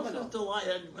Wallace phenomenal. is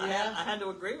delighted. Yeah. I had to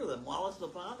agree with him. Wallace and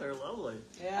the father are lovely.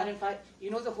 And in fact, you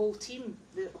know the whole team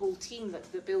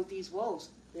that build these walls,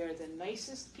 they're the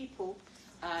nicest people.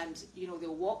 And, you know,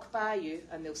 they'll walk by you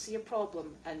and they'll see a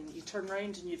problem and you turn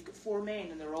around and you've got 4 men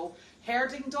and they're all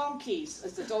herding donkeys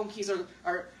as the donkeys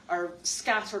are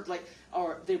scattered, like,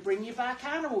 or they bring you back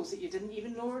animals that you didn't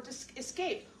even know would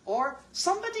escape. Or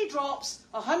somebody drops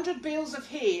 100 bales of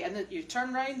hay and then you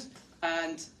turn around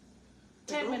and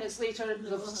 10 minutes later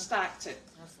they've stacked it.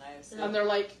 That's nice. Yeah. And they're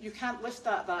like, you can't lift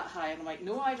that high. And I'm like,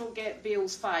 no, I don't get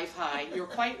bales 5 high. You're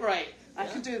quite right. I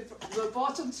can do the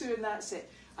bottom 2 and that's it.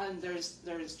 And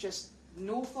there's just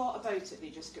no thought about it. They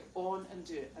just get on and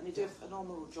do it. And they do a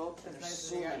phenomenal job. And they're Nice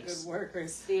so that you got nice. good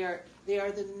workers. They are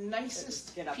the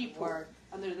nicest Get up and people. work.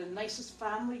 And they're the nicest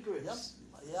family groups.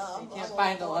 Yep. Yeah, You can't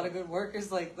find a lot of good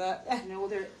workers like that. You know,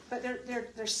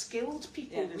 they're skilled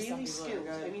people, Yeah, there's some really people that are skilled.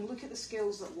 good. I mean, look at the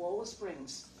skills that Wallace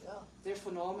brings. Yeah, They're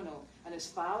phenomenal. And his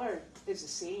father is the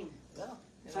same. yeah.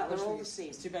 In fact, they're all the same.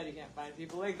 It's too bad you can't find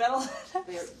people like that a lot.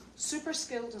 They're super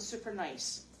skilled and super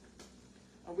nice.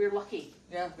 And we're lucky.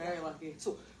 Yeah, very lucky.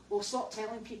 So we'll stop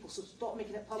telling people, so stop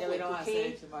making it public, Yeah, we don't want to say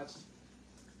okay? too much.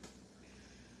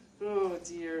 Oh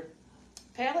dear.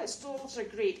 Pellet stoves are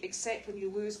great, except when you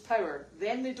lose power.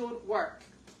 Then they don't work.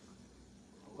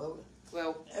 Well,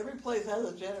 Well, every place has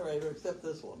a generator except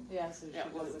this one. Yeah, so yeah,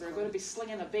 well they're going to be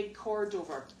slinging a big cord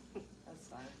over. That's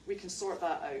fine. We can sort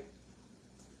that out.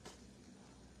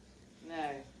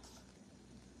 Now,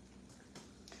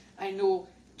 I know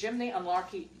Jimmy and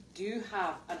Larky do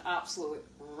have an absolute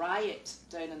riot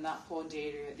down in that pond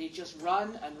area. They just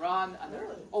run and run and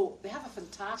Really? they have a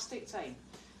fantastic time.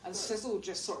 And Sizzle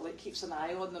just sort of like keeps an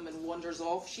eye on them and wanders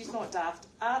off. She's not daft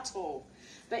at all.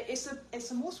 But it's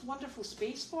the most wonderful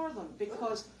space for them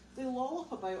because they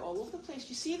lollop about all over the place.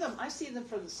 You see them, I see them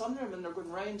from the sunroom and they're going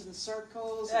round in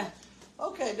circles. Yeah.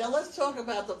 Okay, now let's talk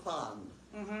about the pond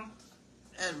Mm-hmm.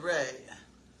 and Ray.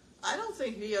 I don't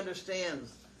think he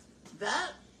understands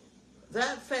that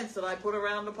fence that I put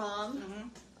around the pond. Mm-hmm.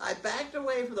 I backed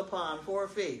away from the pond 4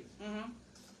 feet Mm-hmm.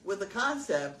 with the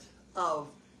concept of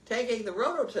taking the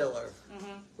rototiller,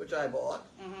 Mm-hmm. which I bought,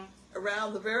 Mm-hmm.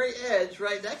 around the very edge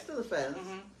right next to the fence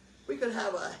Mm-hmm. we could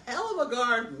have a hell of a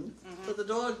garden that the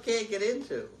dogs can't get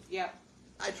into. Yeah.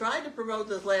 I tried to promote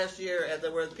this last year, and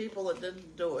there were people that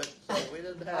didn't do it, so we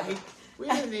didn't have. We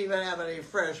didn't even have any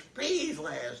fresh peas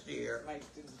last year. Mike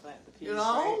didn't plant the peas. You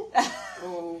know? Right?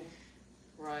 Oh,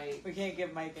 right. We can't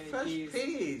give Mike any Fresh peas.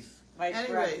 peas. Mike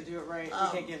Anyway, forgot to do it right.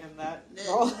 We can't give him that.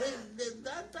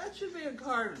 That should be a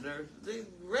gardener.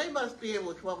 Ray must be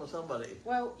able to come up with somebody.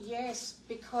 Well, yes,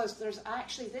 because there's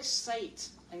actually this site,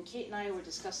 and Kate and I were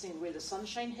discussing where the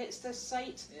sunshine hits this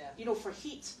site. Yeah. You know, for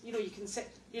heat, you know, you can sit,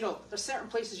 you know, there's certain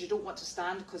places you don't want to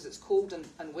stand because it's cold and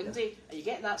windy, and you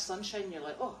get that sunshine and you're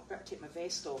like, oh, I better take my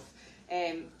vest off.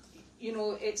 You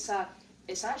know, it's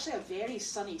actually a very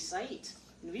sunny site.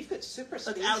 And we've got super But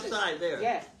spaces. outside there.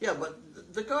 Yeah. Yeah, but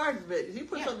the garden bit, if you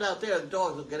put something out there, the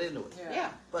dogs will get into it.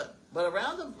 Yeah. But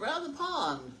around the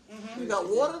pond, you got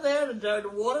water there to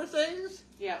water things.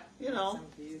 Yeah. You know, Some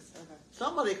peas. Okay.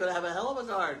 somebody could have a hell of a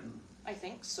garden. I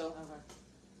think so. Okay.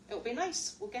 It'll be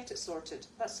nice. We'll get it sorted.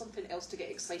 That's something else to get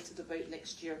excited about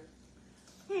next year.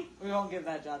 We won't give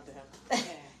that job to him.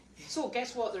 Yeah. So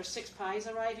guess what? There's 6 pies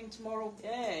arriving tomorrow.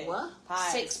 Yay. What?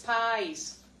 Pies. 6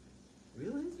 pies.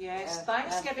 Really? Yes. Yeah,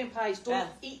 Thanksgiving pies. Don't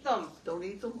eat them. Don't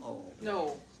eat them? Oh.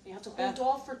 No. You have to hold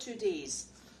off for 2 days.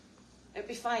 It'll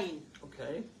be fine.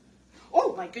 Okay.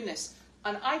 Oh my goodness.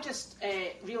 And I just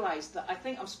realised that I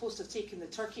think I'm supposed to have taken the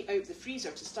turkey out of the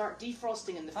freezer to start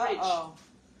defrosting in the fridge. Uh-oh.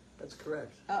 That's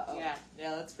correct. Uh-oh. Yeah.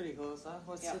 Yeah, that's pretty close, huh?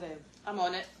 What's Yeah. today? I'm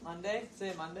on it. Monday?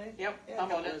 Say Monday? Yep. Yeah, I'm a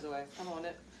couple on it. days away. I'm on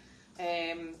it.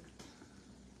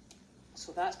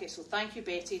 So that's good. So thank you,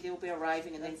 Betty. They'll be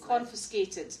arriving and That's then nice.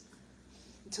 confiscated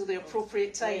until the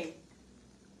appropriate time.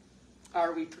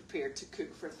 Are we prepared to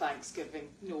cook for Thanksgiving?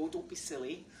 No, don't be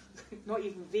silly. Not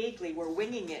even vaguely. We're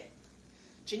winging it.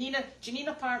 Janine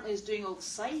apparently is doing all the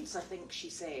sides, I think she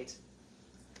said.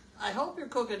 I hope you're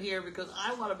cooking here because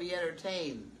I want to be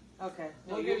entertained. Okay.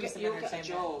 No, We'll you'll give you some get a entertainment.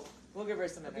 job. We'll give her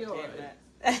some That'd be all right.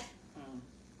 entertainment.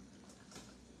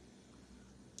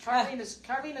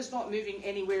 Carlene is not moving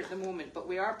anywhere at the moment, but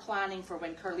we are planning for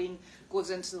when Carlene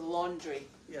goes into the laundry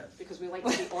Yes. because we like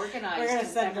to be We're organised gonna and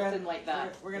send her everything in, like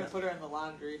that. We're gonna put her in the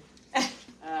laundry.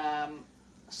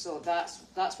 So that's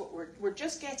what we're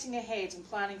just getting ahead and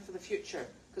planning for the future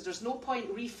because there's no point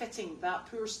refitting that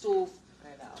poor stove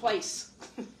I know. twice.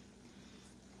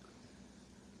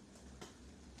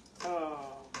 Oh.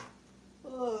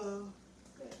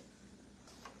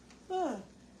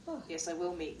 Yes, I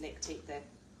will make Nick take the.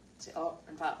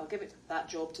 In fact, I'll give that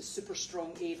job to super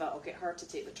strong Ava. I'll get her to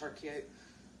take the turkey out.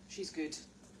 She's good.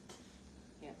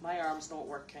 Yeah, my arm's not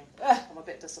working. I'm a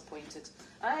bit disappointed.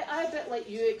 I a bit like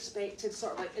you expected,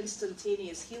 sort of like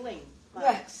instantaneous healing.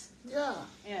 Thanks. Yeah.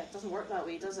 Yeah, it doesn't work that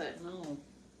way, does it? No.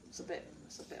 It's a bit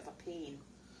of a pain.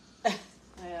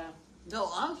 Yeah. No,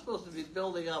 I'm supposed to be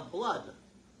building up blood.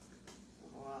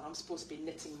 Well, I'm supposed to be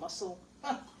knitting muscle.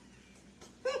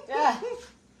 Yeah.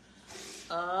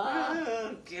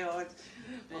 Oh God.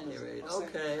 Anyway,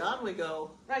 okay, on we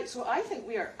go. Right, so I think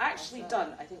we are actually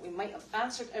done. I think we might have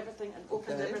answered everything and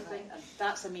opened Okay. everything, and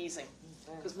that's amazing.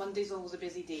 Because Monday's always a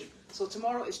busy day. So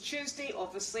tomorrow is Tuesday,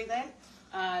 obviously, then,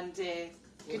 and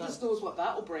goodness knows what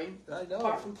that'll bring, I know.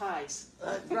 apart from pies.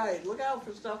 Right, look out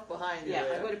for stuff behind you Yeah,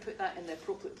 there. I'm going to put that in the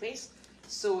appropriate place.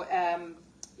 So,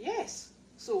 yes.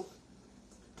 So,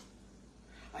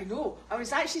 I know. I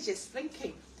was actually just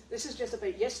thinking, this is just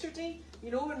about yesterday. You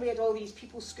know, when we had all these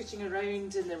people scooting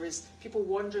around, and there was people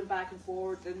wandering back and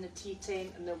forth in the tea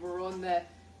tent, and they were on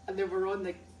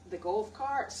the golf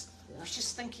carts. Yeah. I was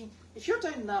just thinking, if you're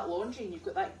down in that laundry and you've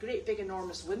got that great big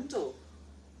enormous window,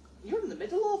 you're in the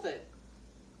middle of it.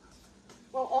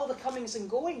 Well, all the comings and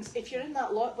goings. If you're in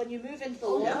that lot, when you move into the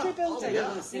laundry building,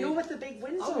 you know, with the big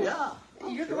window, Oh, yeah. Oh,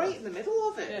 you're sure. right in the middle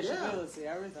of Yeah, it. she'll be able to see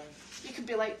everything. You could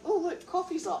be like, oh look,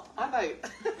 coffee's up, I'm out.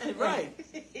 Right.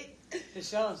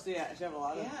 She'll have a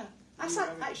lot of. Yeah, that's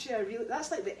actually that's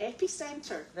like the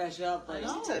epicenter. Yeah, she'll have like,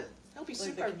 know. Isn't it? It'll be like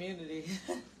super. the community.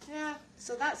 Yeah,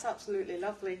 so that's absolutely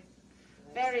lovely.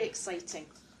 Very exciting.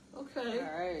 Okay.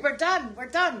 All right. We're done. We're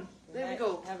done. There we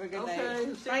go. Have a good Okay. night.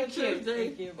 See Thank you you. Tuesday.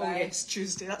 Thank you. Bye.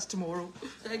 Tuesday. That's tomorrow.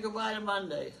 Say goodbye to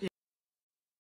Monday.